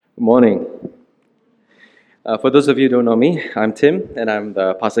Good morning. For those of you who don't know me, I'm Tim, and I'm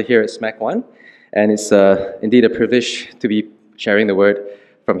the pastor here at SMAC One. And it's indeed a privilege to be sharing the word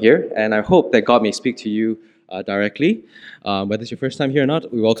from here. And I hope that God may speak to you directly. Whether it's your first time here or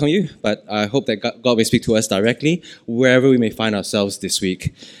not, we welcome you. But I hope that God may speak to us directly wherever we may find ourselves this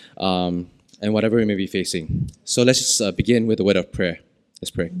week and whatever we may be facing. So let's just begin with a word of prayer. Let's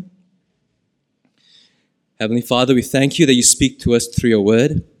pray. Heavenly Father, we thank you that you speak to us through your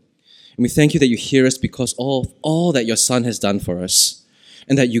word. And we thank you that you hear us because of all that your Son has done for us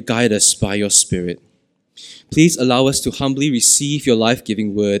and that you guide us by your Spirit. Please allow us to humbly receive your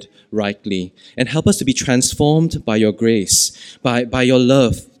life-giving word rightly and help us to be transformed by your grace, by your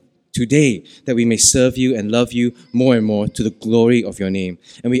love today, that we may serve you and love you more and more to the glory of your name.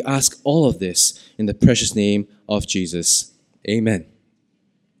 And we ask all of this in the precious name of Jesus. Amen.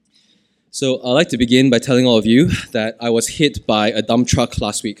 So I'd like to begin by telling all of you that I was hit by a dump truck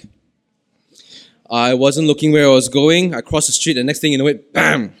last week. I wasn't looking where I was going. I crossed the street, and next thing you know it,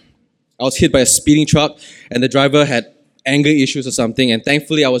 bam! I was hit by a speeding truck, and the driver had anger issues or something, and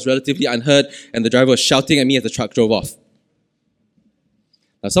thankfully I was relatively unhurt, and the driver was shouting at me as the truck drove off.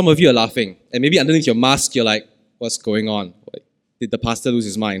 Now some of you are laughing, and maybe underneath your mask you're like, what's going on? Did the pastor lose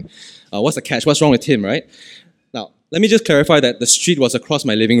his mind? What's the catch? What's wrong with him, right? Now, let me just clarify that the street was across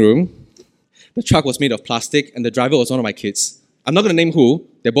my living room, the truck was made of plastic, and the driver was one of my kids. I'm not going to name who.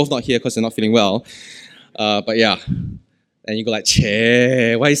 They're both not here because they're not feeling well. But yeah. And you go like,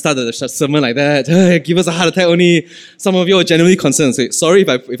 "Che, why you started the sermon like that? Give us a heart attack only." Some of you are genuinely concerned. So sorry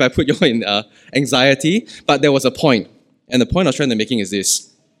if I put you in anxiety. But there was a point. And the point I was trying to making is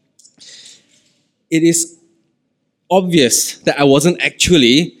this. It is obvious that I wasn't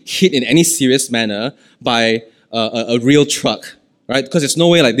actually hit in any serious manner by a real truck. Right? Because there's no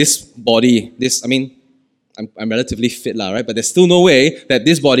way like this body, I'm relatively fit, right? But there's still no way that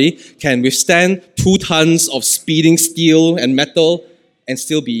this body can withstand 2 tons of speeding steel and metal and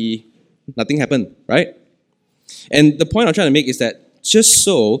still be nothing happen, right? And the point I'm trying to make is that just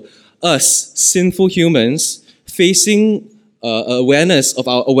so us sinful humans facing awareness of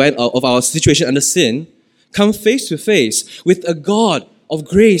our situation under sin come face to face with a God of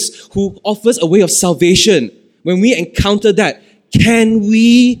grace who offers a way of salvation. When we encounter that, can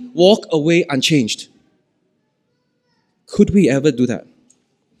we walk away unchanged? Could we ever do that?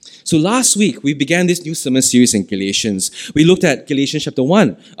 So last week, we began this new sermon series in Galatians. We looked at Galatians chapter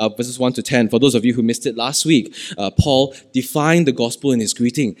 1, verses 1 to 10. For those of you who missed it last week, Paul defined the gospel in his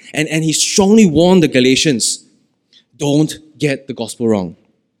greeting. And he strongly warned the Galatians, don't get the gospel wrong.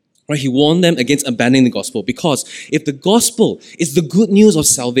 Right? He warned them against abandoning the gospel because if the gospel is the good news of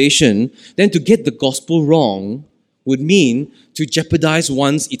salvation, then to get the gospel wrong would mean to jeopardize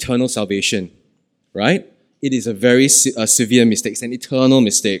one's eternal salvation. Right? It is a very severe mistake. It's an eternal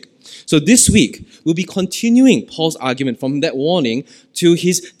mistake. So this week, we'll be continuing Paul's argument from that warning to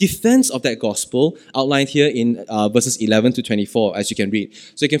his defense of that gospel, outlined here in verses 11 to 24, as you can read.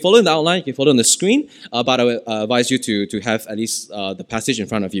 So you can follow in the outline, you can follow on the screen, but I would advise you to have at least the passage in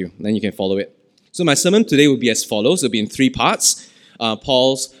front of you, then you can follow it. So my sermon today will be as follows. It'll be in 3 parts.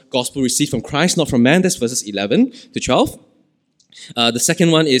 Paul's gospel received from Christ, not from man. That's verses 11 to 12. The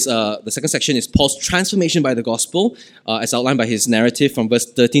second section is Paul's transformation by the gospel, as outlined by his narrative from verse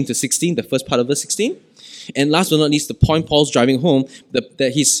 13 to 16, the first part of verse 16. And last but not least, the point Paul's driving home,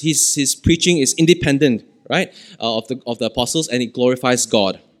 that his preaching is independent, right, of the apostles, and it glorifies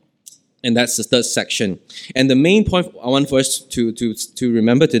God. And that's the third section. And the main point I want for us to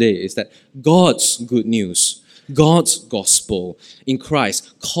remember today is that God's good news, God's gospel in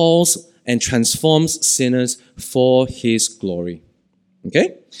Christ calls and transforms sinners for his glory.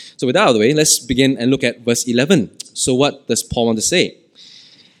 Okay? So with that out of the way, let's begin and look at verse 11. So what does Paul want to say?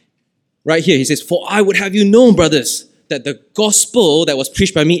 Right here, he says, "For I would have you known, brothers, that the gospel that was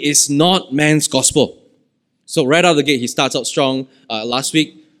preached by me is not man's gospel." So right out of the gate, he starts out strong. Last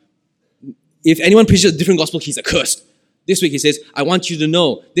week, if anyone preaches a different gospel, he's accursed. This week he says, I want you to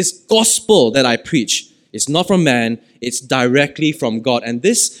know this gospel that I preach is not from man, it's directly from God. And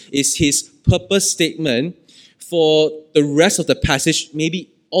this is his purpose statement for the rest of the passage, maybe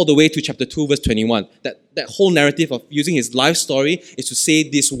all the way to chapter 2, verse 21. That whole narrative of using his life story is to say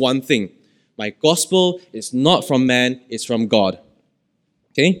this one thing. My gospel is not from man, it's from God.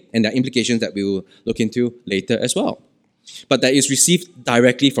 Okay? And there are implications that we will look into later as well. But that is received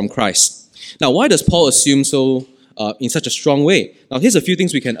directly from Christ. Now, why does Paul assume so in such a strong way? Now, here's a few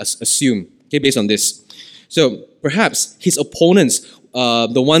things we can assume, okay, based on this. So perhaps his opponents,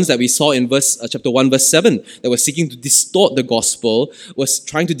 the ones that we saw in chapter 1, verse 7, that were seeking to distort the gospel, was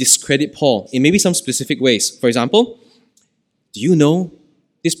trying to discredit Paul in maybe some specific ways. For example, do you know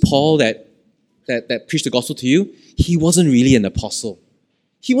this Paul that preached the gospel to you, he wasn't really an apostle.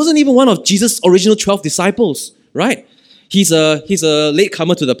 He wasn't even one of Jesus' original 12 disciples, right? He's a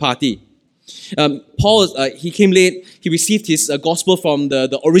latecomer to the party. Paul, he came late. He received his gospel from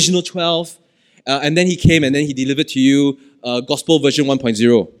the original 12, and then he came and then he delivered to you gospel version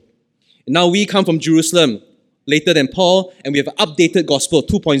 1.0. Now we come from Jerusalem later than Paul, and we have an updated gospel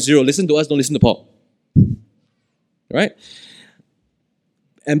 2.0. Listen to us, don't listen to Paul. Right?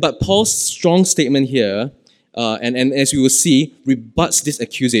 But Paul's strong statement here, and as we will see, rebuts this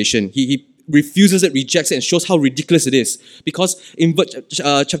accusation. He refuses it, rejects it, and shows how ridiculous it is. Because in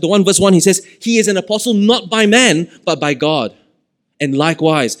chapter 1, verse 1, he says, he is an apostle not by man, but by God. And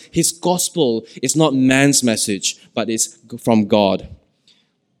likewise, his gospel is not man's message, but it's from God.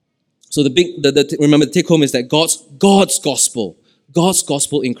 So remember, the take home is that God's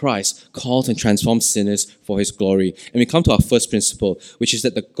gospel in Christ calls and transforms sinners for his glory. And we come to our first principle, which is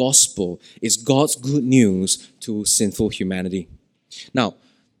that the gospel is God's good news to sinful humanity. Now,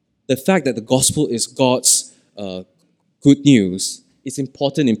 the fact that the gospel is God's good news is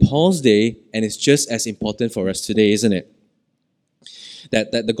important in Paul's day, and it's just as important for us today, isn't it?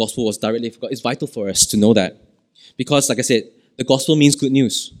 That the gospel was directly from God. It's vital for us to know that. Because, like I said, the gospel means good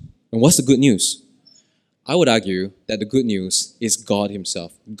news. And what's the good news? I would argue that the good news is God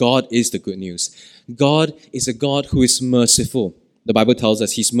himself. God is the good news. God is a God who is merciful. The Bible tells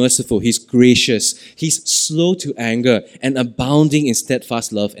us he's merciful, he's gracious, he's slow to anger and abounding in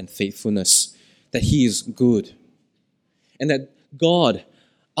steadfast love and faithfulness. That he is good. And that God,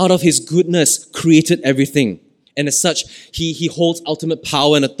 out of his goodness, created everything. And as such, he holds ultimate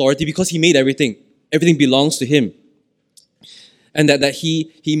power and authority because he made everything. Everything belongs to him. And that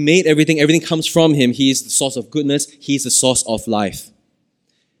he made everything comes from him. He is the source of goodness, he is the source of life.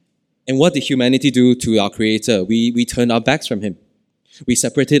 And what did humanity do to our Creator? We turned our backs from him. We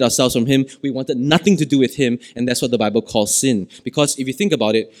separated ourselves from him. We wanted nothing to do with him, and that's what the Bible calls sin. Because if you think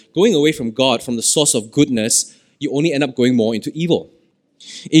about it, going away from God, from the source of goodness, you only end up going more into evil.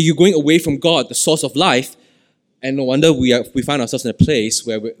 If you're going away from God, the source of life, and no wonder we find ourselves in a place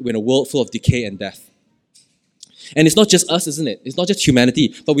where we're in a world full of decay and death. And it's not just us, isn't it? It's not just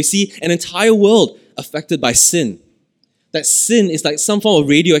humanity, but we see an entire world affected by sin. That sin is like some form of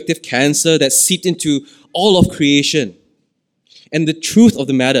radioactive cancer that seeped into all of creation. And the truth of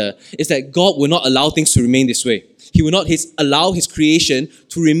the matter is that God will not allow things to remain this way. He will not allow his creation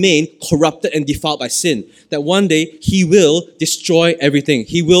to remain corrupted and defiled by sin. That one day he will destroy everything.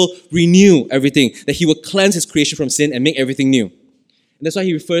 He will renew everything. That he will cleanse his creation from sin and make everything new. And that's why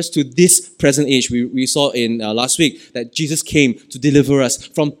he refers to this present age. We saw in last week that Jesus came to deliver us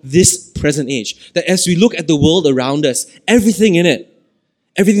from this present age. That as we look at the world around us, everything in it,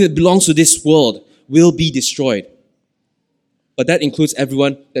 everything that belongs to this world will be destroyed. But that includes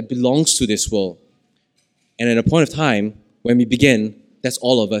everyone that belongs to this world. And at a point of time, when we begin, that's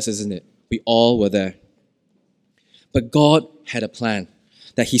all of us, isn't it? We all were there. But God had a plan.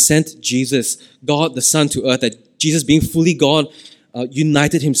 That he sent Jesus, God the Son, to earth. That Jesus, being fully God,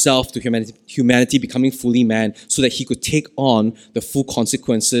 united himself to humanity, becoming fully man, so that he could take on the full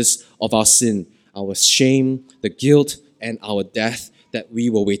consequences of our sin, our shame, the guilt, and our death that we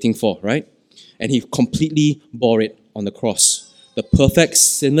were waiting for, right? And he completely bore it on the cross. The perfect,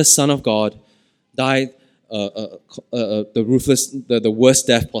 sinless Son of God died the worst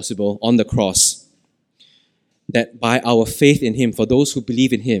death possible on the cross. That by our faith in him, for those who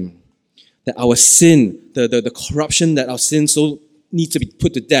believe in him, that our sin, the corruption that our sin so needs to be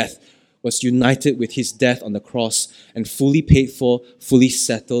put to death, was united with his death on the cross and fully paid for, fully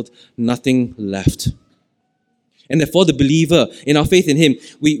settled, nothing left. And therefore, the believer, in our faith in him,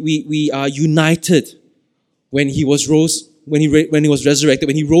 we are united when he was resurrected,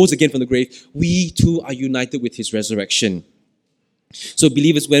 when he rose again from the grave. We too are united with his resurrection. So,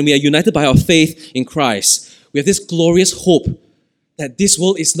 believers, when we are united by our faith in Christ, we have this glorious hope that this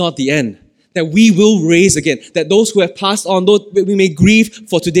world is not the end. That we will raise again. That those who have passed on, though we may grieve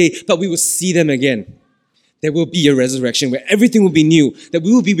for today, but we will see them again. There will be a resurrection where everything will be new. That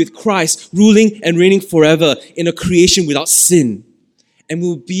we will be with Christ, ruling and reigning forever in a creation without sin. And we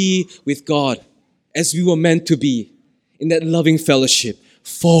will be with God as we were meant to be in that loving fellowship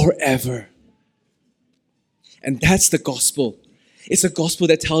forever. And that's the gospel. It's a gospel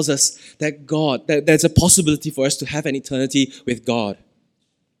that tells us that that there's a possibility for us to have an eternity with God.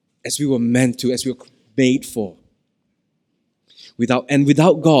 As we were meant to, as we were made for. Without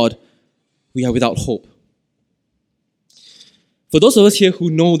God, we are without hope. For those of us here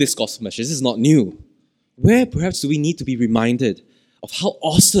who know this gospel message, this is not new. Where perhaps do we need to be reminded of how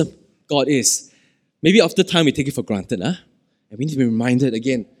awesome God is? Maybe after time we take it for granted, And we need to be reminded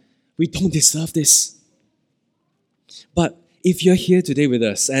again, we don't deserve this. But if you're here today with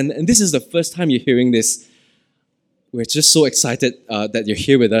us, and this is the first time you're hearing this, we're just so excited that you're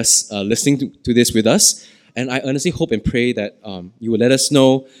here with us, listening to this with us. And I earnestly hope and pray that you will let us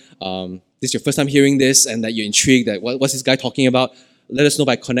know this is your first time hearing this and that you're intrigued that what's this guy talking about. Let us know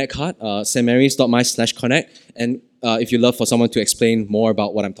by Connect card, stmarys.my/connect. And if you'd love for someone to explain more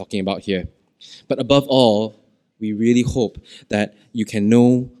about what I'm talking about here. But above all, we really hope that you can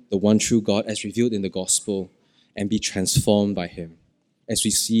know the one true God as revealed in the gospel and be transformed by Him, as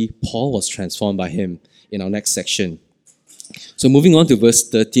we see Paul was transformed by Him in our next section. So moving on to verse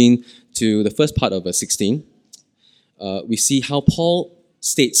 13 to the first part of verse 16, we see how Paul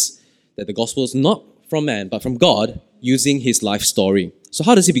states that the gospel is not from man, but from God, using his life story. So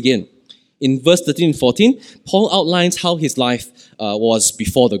how does he begin? In verse 13 and 14, Paul outlines how his life was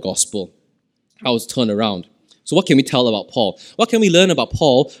before the gospel, how it's turned around. So what can we tell about Paul? What can we learn about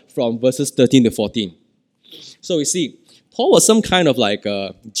Paul from verses 13 to 14? So we see, Paul was some kind of like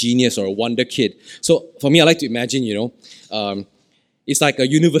a genius or a wonder kid. So for me, I like to imagine, it's like a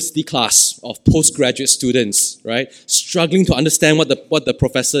university class of postgraduate students, right? Struggling to understand what the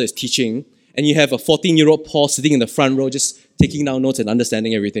professor is teaching. And you have a 14-year-old Paul sitting in the front row just taking down notes and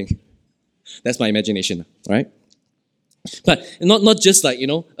understanding everything. That's my imagination, right? But not just like,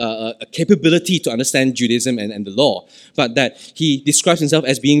 a capability to understand Judaism and the law, but that he describes himself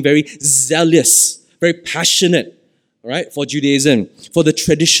as being very zealous, very passionate, right, for Judaism, for the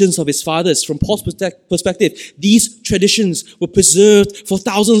traditions of his fathers. From Paul's perspective, these traditions were preserved for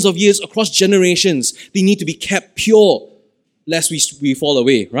thousands of years across generations. They need to be kept pure, lest we fall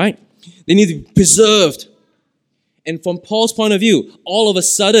away, right? They need to be preserved. And from Paul's point of view, all of a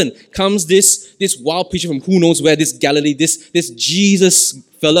sudden comes this wild preacher from who knows where, this Galilee, this Jesus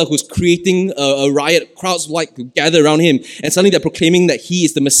fella who's creating a riot. Crowds like to gather around him. And suddenly they're proclaiming that he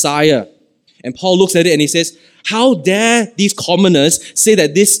is the Messiah. And Paul looks at it and he says, how dare these commoners say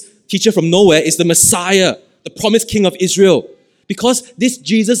that this teacher from nowhere is the Messiah, the promised king of Israel? Because this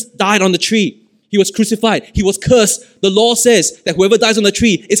Jesus died on the tree. He was crucified. He was cursed. The law says that whoever dies on the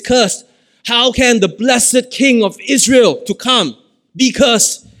tree is cursed. How can the blessed king of Israel to come be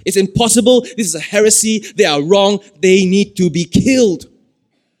cursed? It's impossible. This is a heresy. They are wrong. They need to be killed.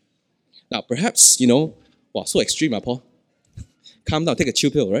 Now, perhaps, wow, so extreme, Paul. Calm down, take a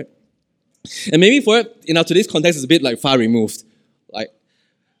chill pill, right? And maybe for it, in our today's context, it's a bit like far removed.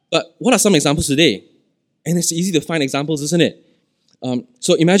 But what are some examples today? And it's easy to find examples, isn't it?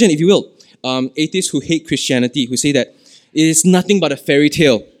 So imagine, if you will, atheists who hate Christianity, who say that it is nothing but a fairy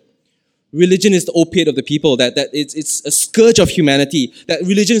tale. Religion is the opiate of the people, that it's a scourge of humanity, that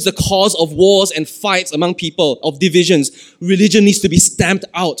religion is the cause of wars and fights among people, of divisions. Religion needs to be stamped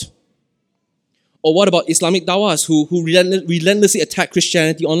out. Or what about Islamic dawahs who relentlessly attack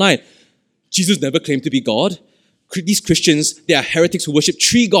Christianity online? Jesus never claimed to be God. These Christians, they are heretics who worship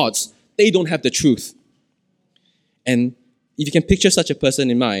three gods. They don't have the truth. And if you can picture such a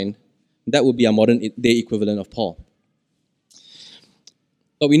person in mind, that would be our modern day equivalent of Paul.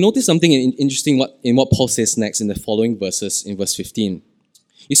 But we notice something interesting in what Paul says next in the following verses, in verse 15.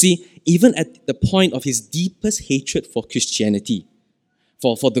 You see, even at the point of his deepest hatred for Christianity,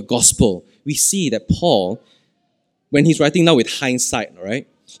 for the gospel, we see that Paul, when he's writing now with hindsight, all right,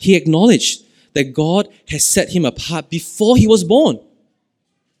 he acknowledged that God has set him apart before he was born.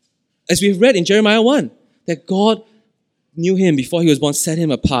 As we've read in Jeremiah 1, that God knew him before he was born, set him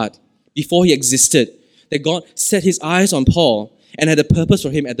apart, before he existed. That God set his eyes on Paul and had a purpose for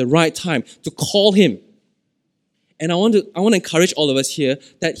him at the right time to call him. And I want to encourage all of us here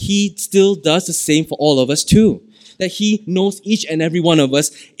that he still does the same for all of us too. That he knows each and every one of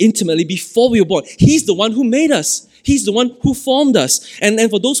us intimately before we were born. He's the one who made us. He's the one who formed us. And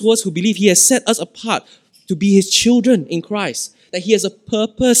for those of us who believe, he has set us apart to be his children in Christ. That he has a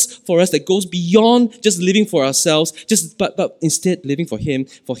purpose for us that goes beyond just living for ourselves, but instead living for him,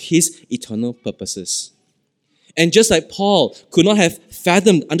 for his eternal purposes. And just like Paul could not have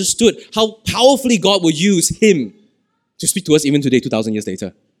fathomed, understood how powerfully God will use him to speak to us even today, 2,000 years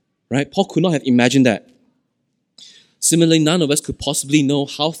later. Right? Paul could not have imagined that. Similarly, none of us could possibly know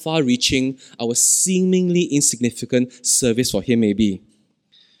how far-reaching our seemingly insignificant service for him may be.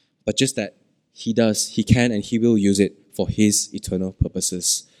 But just that he does, he can, and he will use it for his eternal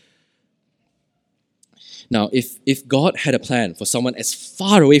purposes. Now, if God had a plan for someone as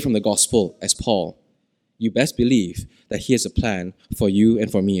far away from the gospel as Paul, you best believe that he has a plan for you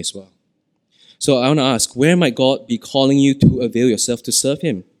and for me as well. So I want to ask, where might God be calling you to avail yourself to serve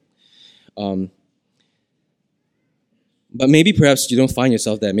him? But maybe perhaps you don't find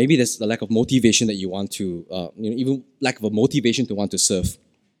yourself there. Maybe there's a lack of motivation that you want to, even lack of a motivation to want to serve.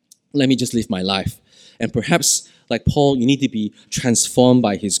 Let me just live my life. And perhaps, like Paul, you need to be transformed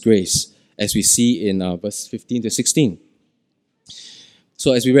by his grace, as we see in verse 15 to 16.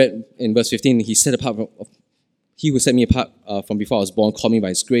 So as we read in verse 15, he who set me apart from before I was born, called me by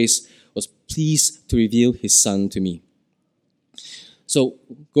his grace, was pleased to reveal his son to me. So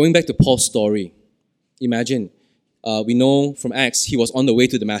going back to Paul's story, imagine, we know from Acts, he was on the way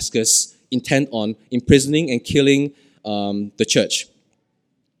to Damascus, intent on imprisoning and killing the church.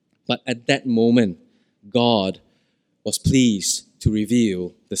 But at that moment, God was pleased to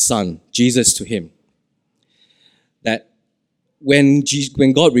reveal the Son, Jesus, to him. That when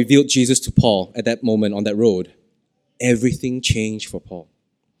God revealed Jesus to Paul at that moment on that road, everything changed for Paul.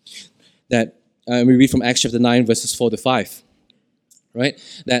 That we read from Acts chapter 9, verses 4 to 5. Right?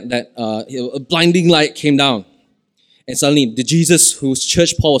 That a blinding light came down. And suddenly, the Jesus whose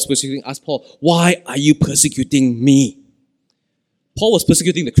church Paul was persecuting asked Paul, "Why are you persecuting me?" Paul was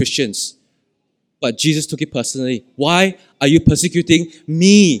persecuting the Christians, but Jesus took it personally. "Why are you persecuting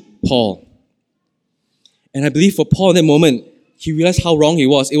me, Paul?" And I believe for Paul in that moment, he realized how wrong he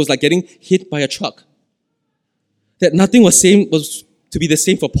was. It was like getting hit by a truck. That nothing was to be the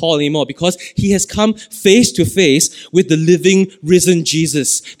same for Paul anymore, because he has come face to face with the living, risen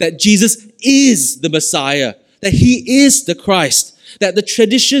Jesus. That Jesus is the Messiah. That he is the Christ. That the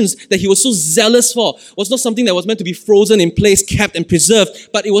traditions that he was so zealous for was not something that was meant to be frozen in place, kept and preserved,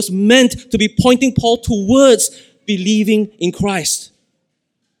 but it was meant to be pointing Paul towards believing in Christ.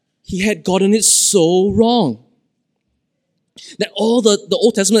 He had gotten it so wrong. That all the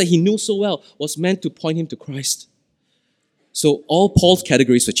Old Testament that he knew so well was meant to point him to Christ. So all Paul's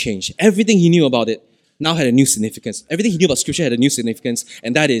categories were changed. Everything he knew about it now had a new significance. Everything he knew about Scripture had a new significance,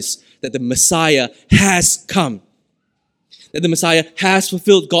 and that is that the Messiah has come. That the Messiah has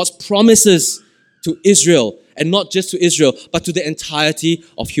fulfilled God's promises to Israel, and not just to Israel, but to the entirety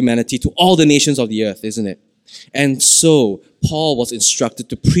of humanity, to all the nations of the earth, isn't it? And so Paul was instructed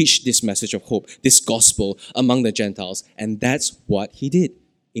to preach this message of hope, this gospel among the Gentiles, and that's what he did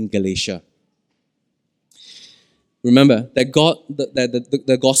in Galatia. Remember that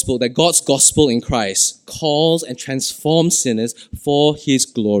God's gospel in Christ calls and transforms sinners for his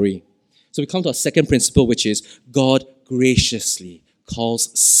glory. So we come to our second principle, which is God graciously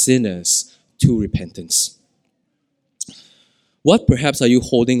calls sinners to repentance. What perhaps are you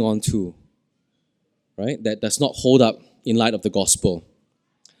holding on to, right, that does not hold up in light of the gospel?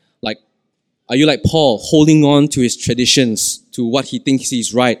 Like, are you like Paul, holding on to his traditions, to what he thinks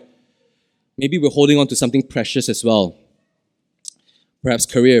is right? Maybe we're holding on to something precious as well. Perhaps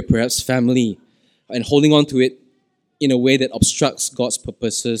career, perhaps family, and holding on to it in a way that obstructs God's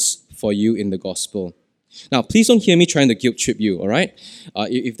purposes for you in the gospel. Now, please don't hear me trying to guilt trip you, all right?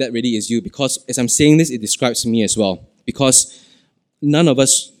 If that really is you, because as I'm saying this, it describes me as well. Because none of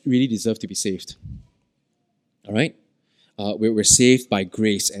us really deserve to be saved, all right? We're saved by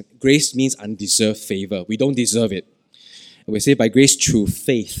grace, and grace means undeserved favor. We don't deserve it. And we're saved by grace through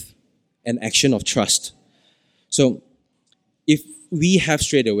faith, an action of trust. So, if we have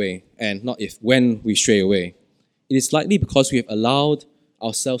strayed away, and not if, when we stray away, it is likely because we have allowed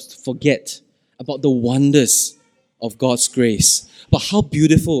ourselves to forget about the wonders of God's grace, about how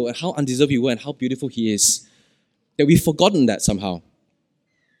beautiful and how undeserved we were and how beautiful He is, that we've forgotten that somehow,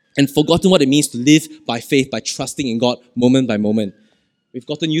 and forgotten what it means to live by faith, by trusting in God moment by moment. We've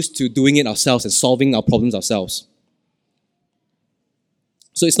gotten used to doing it ourselves and solving our problems ourselves.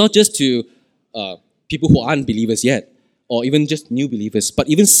 So it's not just to people who aren't believers yet, or even just new believers, but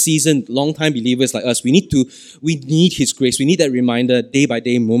even seasoned, long-time believers like us. We need His grace. We need that reminder day by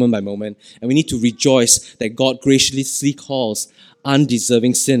day, moment by moment, and we need to rejoice that God graciously calls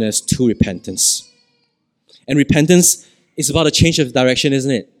undeserving sinners to repentance. And repentance is about a change of direction,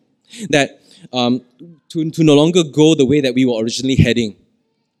 isn't it? That to no longer go the way that we were originally heading,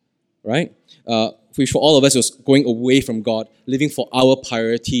 right? Which for all of us was going away from God, living for our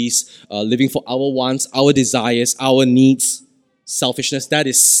priorities, living for our wants, our desires, our needs, selfishness. That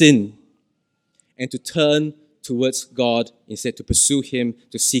is sin. And to turn towards God instead, to pursue Him,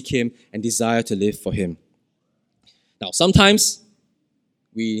 to seek Him, and desire to live for Him. Now, sometimes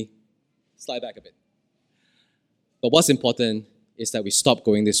we slide back a bit. But what's important is that we stop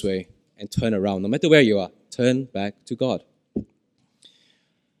going this way and turn around. No matter where you are, turn back to God.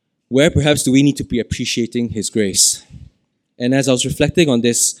 Where perhaps do we need to be appreciating His grace? And as I was reflecting on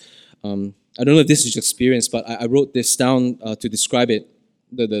this, I don't know if this is your experience, but I wrote this down to describe it,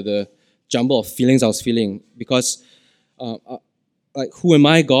 the jumble of feelings I was feeling. Because, like, who am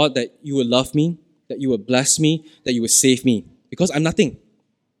I, God, that you would love me, that you would bless me, that you would save me, because I'm nothing.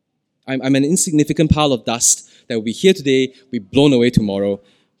 I'm an insignificant pile of dust that will be here today, be blown away tomorrow,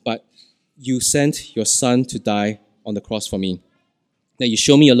 but you sent your Son to die on the cross for me. That you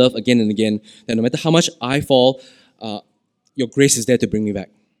show me your love again and again, that no matter how much I fall, your grace is there to bring me back.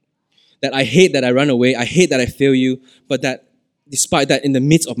 That I hate that I run away, I hate that I fail you, but that despite that, in the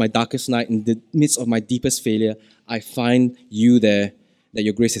midst of my darkest night, in the midst of my deepest failure, I find you there, that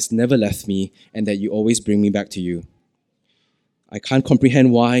your grace has never left me, and that you always bring me back to you. I can't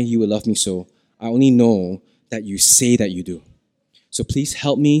comprehend why you would love me so. I only know that you say that you do. So please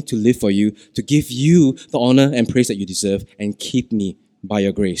help me to live for you, to give you the honor and praise that you deserve, and keep me by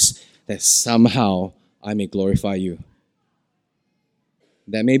your grace, that somehow I may glorify you.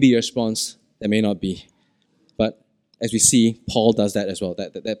 That may be your response, that may not be. But as we see, Paul does that as well,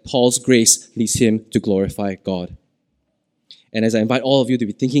 that Paul's grace leads him to glorify God. And as I invite all of you to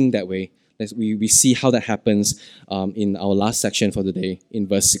be thinking that way, as we see how that happens in our last section for the day, in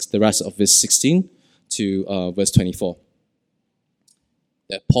verse 6, the rest of verse 16 to verse 24.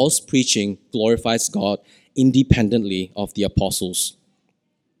 That Paul's preaching glorifies God independently of the apostles.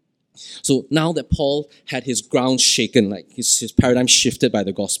 So now that Paul had his ground shaken, like his paradigm shifted by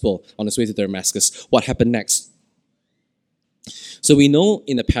the gospel on his way to Damascus, what happened next? So we know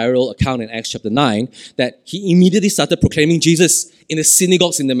in a parallel account in Acts chapter 9 that he immediately started proclaiming Jesus in the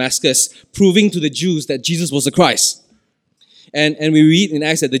synagogues in Damascus, proving to the Jews that Jesus was the Christ. And we read in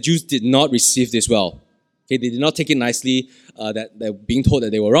Acts that the Jews did not receive this well. Okay, they did not take it nicely that they're being told that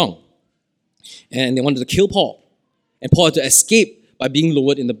they were wrong. And they wanted to kill Paul. And Paul had to escape by being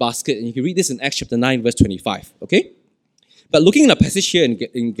lowered in the basket. And you can read this in Acts chapter 9, verse 25. Okay? But looking at a passage here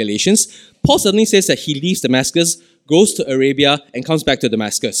in Galatians, Paul suddenly says that he leaves Damascus, goes to Arabia, and comes back to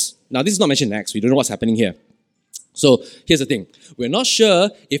Damascus. Now, this is not mentioned in Acts. We don't know what's happening here. So, here's the thing. We're not sure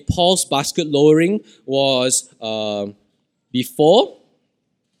if Paul's basket lowering was before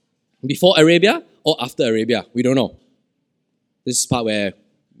Arabia or after Arabia. We don't know. This is the part where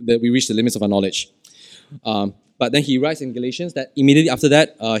we reach the limits of our knowledge. But then he writes in Galatians that immediately after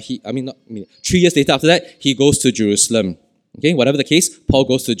that, 3 years later after that, he goes to Jerusalem. Okay, whatever the case, Paul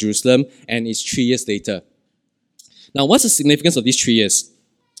goes to Jerusalem, and it's 3 years later. Now, what's the significance of these 3 years?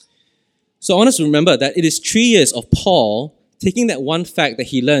 So I want us to remember that it is 3 years of Paul taking that one fact that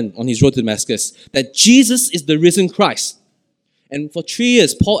he learned on his road to Damascus, that Jesus is the risen Christ. And for 3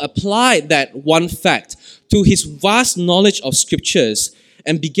 years, Paul applied that one fact to his vast knowledge of scriptures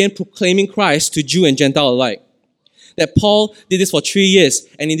and began proclaiming Christ to Jew and Gentile alike. That Paul did this for 3 years,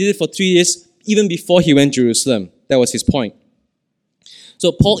 and he did it for 3 years even before he went to Jerusalem. That was his point.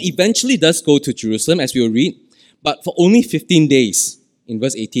 So Paul eventually does go to Jerusalem, as we will read, but for only 15 days, in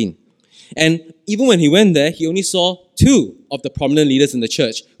verse 18. And even when he went there, he only saw 2 of the prominent leaders in the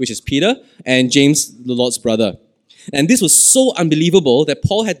church, which is Peter and James, the Lord's brother. And this was so unbelievable that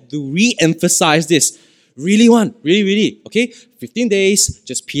Paul had to re-emphasize this. Really, okay? 15 days,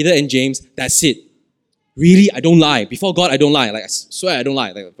 just Peter and James, that's it. Really, I don't lie. Before God, I don't lie. Like, I swear I don't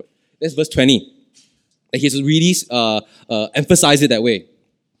lie. That's verse 20. That he has to really emphasize it that way.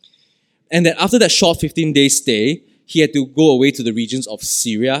 And that after that short 15-day stay, he had to go away to the regions of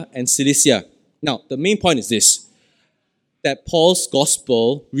Syria and Cilicia. Now, the main point is this, that Paul's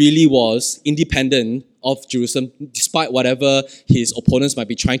gospel really was independent of Jerusalem, despite whatever his opponents might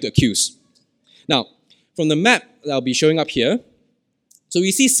be trying to accuse. Now, from the map that I'll be showing up here, so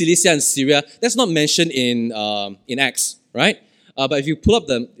we see Cilicia and Syria. That's not mentioned in Acts, right? But if you pull up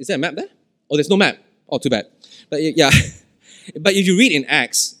is there a map there? Oh, there's no map. Oh, too bad. But yeah, but if you read in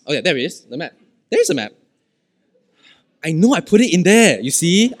Acts, oh yeah, there it is, the map. There is a map. I know I put it in there, you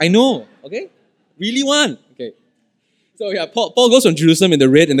see? I know, okay? Really one. Okay. So yeah, Paul goes from Jerusalem in the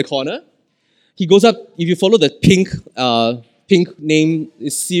red in the corner. He goes up, if you follow the pink name,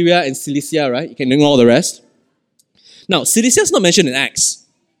 is Syria and Cilicia, right? You can ignore all the rest. Now, Cilicia is not mentioned in Acts.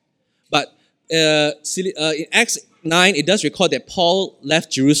 But in Acts 9, it does record that Paul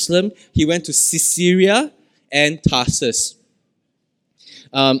left Jerusalem. He went to Caesarea and Tarsus.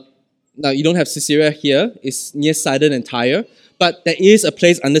 Now, you don't have Caesarea here. It's near Sidon and Tyre. But there is a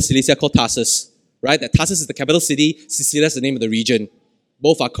place under Cilicia called Tarsus, right? That Tarsus is the capital city. Caesarea is the name of the region.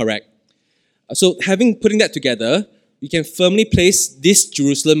 Both are correct. So putting that together, we can firmly place this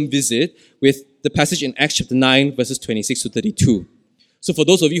Jerusalem visit with the passage in Acts chapter 9, verses 26 to 32. So for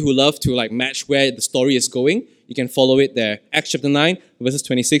those of you who love to match where the story is going, you can follow it there. Acts chapter 9, verses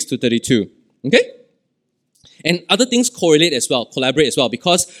 26 to 32. Okay? And other things collaborate as well,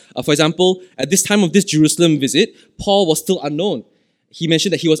 because, for example, at this time of this Jerusalem visit, Paul was still unknown. He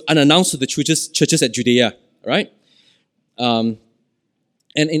mentioned that he was unannounced to the churches at Judea, right? And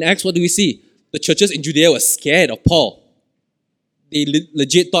in Acts, what do we see? The churches in Judea were scared of Paul. They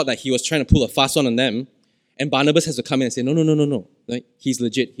legit thought that he was trying to pull a fast one on them. And Barnabas has to come in and say, no. Right? He's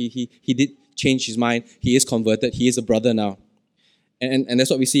legit. He did change his mind. He is converted. He is a brother now. And that's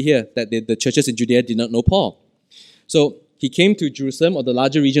what we see here, that the churches in Judea did not know Paul. So he came to Jerusalem, or the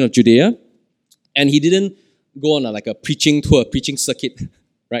larger region of Judea, and he didn't go on a preaching tour, preaching circuit.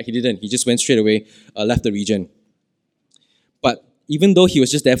 Right? He didn't. He just went straight away, left the region. But even though he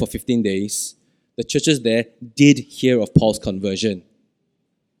was just there for 15 days, the churches there did hear of Paul's conversion.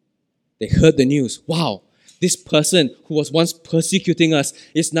 They heard the news. Wow, this person who was once persecuting us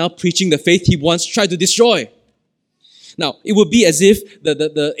is now preaching the faith he once tried to destroy. Now, it would be as if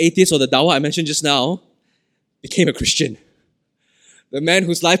the atheist or the Dawa I mentioned just now became a Christian. The man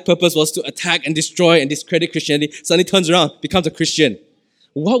whose life purpose was to attack and destroy and discredit Christianity suddenly turns around, becomes a Christian.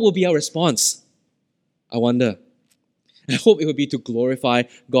 What will be our response? I wonder. I hope it will be to glorify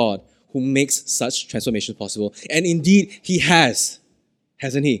God who makes such transformation possible. And indeed, He has.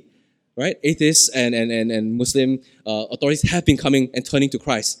 Hasn't He? Right? Atheists and Muslim authorities have been coming and turning to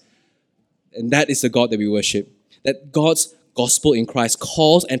Christ. And that is the God that we worship. That God's gospel in Christ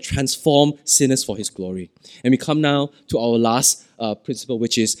calls and transforms sinners for His glory. And we come now to our last principle,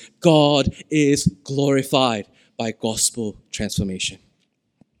 which is God is glorified by gospel transformation.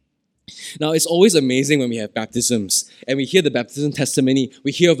 Now, it's always amazing when we have baptisms and we hear the baptism testimony.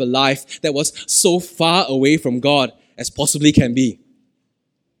 We hear of a life that was so far away from God as possibly can be.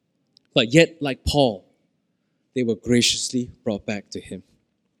 But yet, like Paul, they were graciously brought back to Him.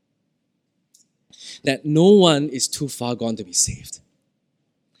 That no one is too far gone to be saved.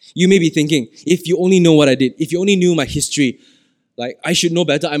 You may be thinking, if you only know what I did, if you only knew my history, like I should know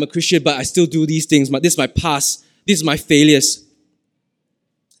better, I'm a Christian, but I still do these things. This is my past, this is my failures.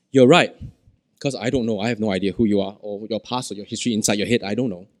 You're right, because I don't know. I have no idea who you are or your past or your history inside your head. I don't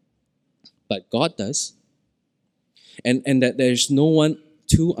know. But God does. And that there's no one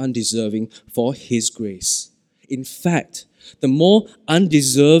too undeserving for His grace. In fact, the more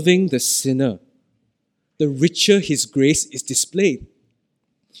undeserving the sinner, the richer His grace is displayed.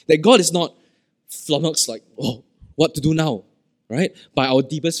 That God is not flummoxed like, oh, what to do now, right? By our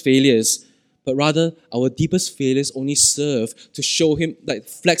deepest failures, but rather our deepest failures only serve to show Him, like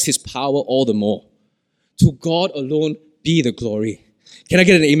flex His power all the more. To God alone be the glory. Can I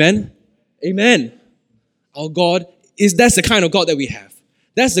get an amen? Amen. Our God that's the kind of God that we have.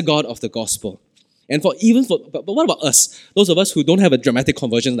 That's the God of the gospel. And but what about us? Those of us who don't have a dramatic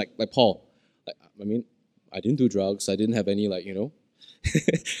conversion like Paul. I didn't do drugs. I didn't have any to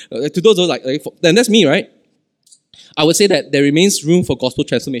those then that's me, right? I would say that there remains room for gospel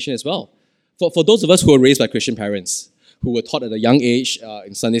transformation as well. For those of us who were raised by Christian parents, who were taught at a young age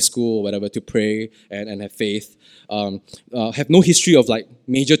in Sunday school or whatever to pray and have faith, have no history of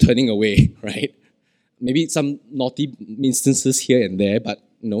major turning away, right? Maybe some naughty instances here and there, but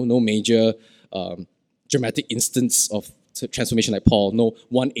no major dramatic instance of transformation like Paul, no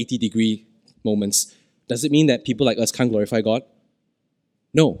 180-degree moments. Does it mean that people like us can't glorify God?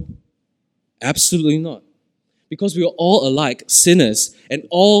 No, absolutely not. Because we are all alike sinners and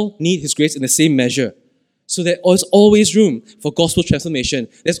all need His grace in the same measure. So there's always room for gospel transformation.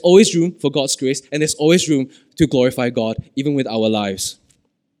 There's always room for God's grace, and there's always room to glorify God, even with our lives.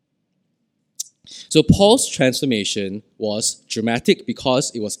 So Paul's transformation was dramatic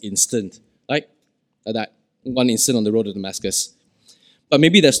because it was instant. Like that one instant on the road to Damascus. But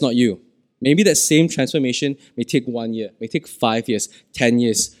maybe that's not you. Maybe that same transformation may take 1 year, may take 5 years, 10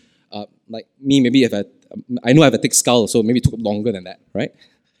 years. Like me, maybe I know I have a thick skull, so maybe it took longer than that, right?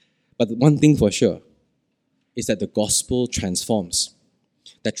 But the one thing for sure is that the gospel transforms.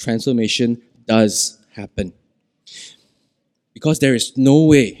 That transformation does happen. Because there is no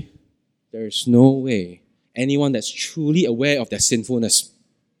way anyone that's truly aware of their sinfulness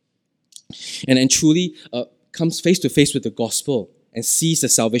and truly comes face to face with the gospel and sees the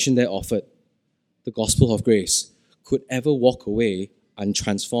salvation there offered, the gospel of grace, could ever walk away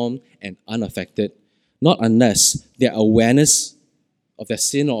untransformed and unaffected, not unless their awareness of their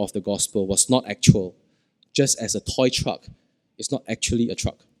sin or of the gospel was not actual, just as a toy truck is not actually a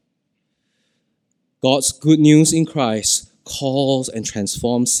truck. God's good news in Christ calls and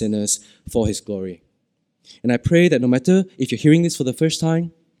transforms sinners for His glory. And I pray that no matter if you're hearing this for the first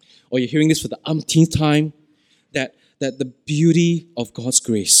time or you're hearing this for the umpteenth time, that the beauty of God's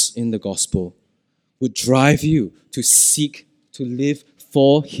grace in the gospel would drive you to seek to live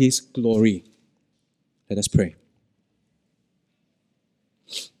for His glory. Let us pray.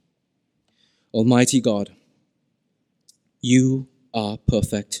 Almighty God, You are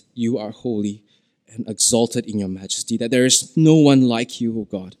perfect, You are holy and exalted in Your majesty, that there is no one like You, O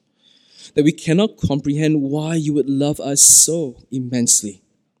God. that we cannot comprehend why you would love us so immensely.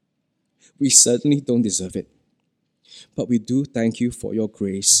 We certainly don't deserve it. But we do thank you for your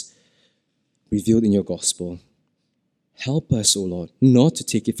grace revealed in your gospel. Help us, O Lord, not to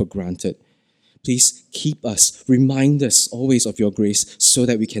take it for granted. Please keep us, remind us always of your grace so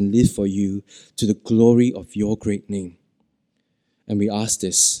that we can live for you to the glory of your great name. And we ask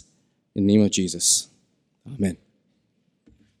this in the name of Jesus. Amen.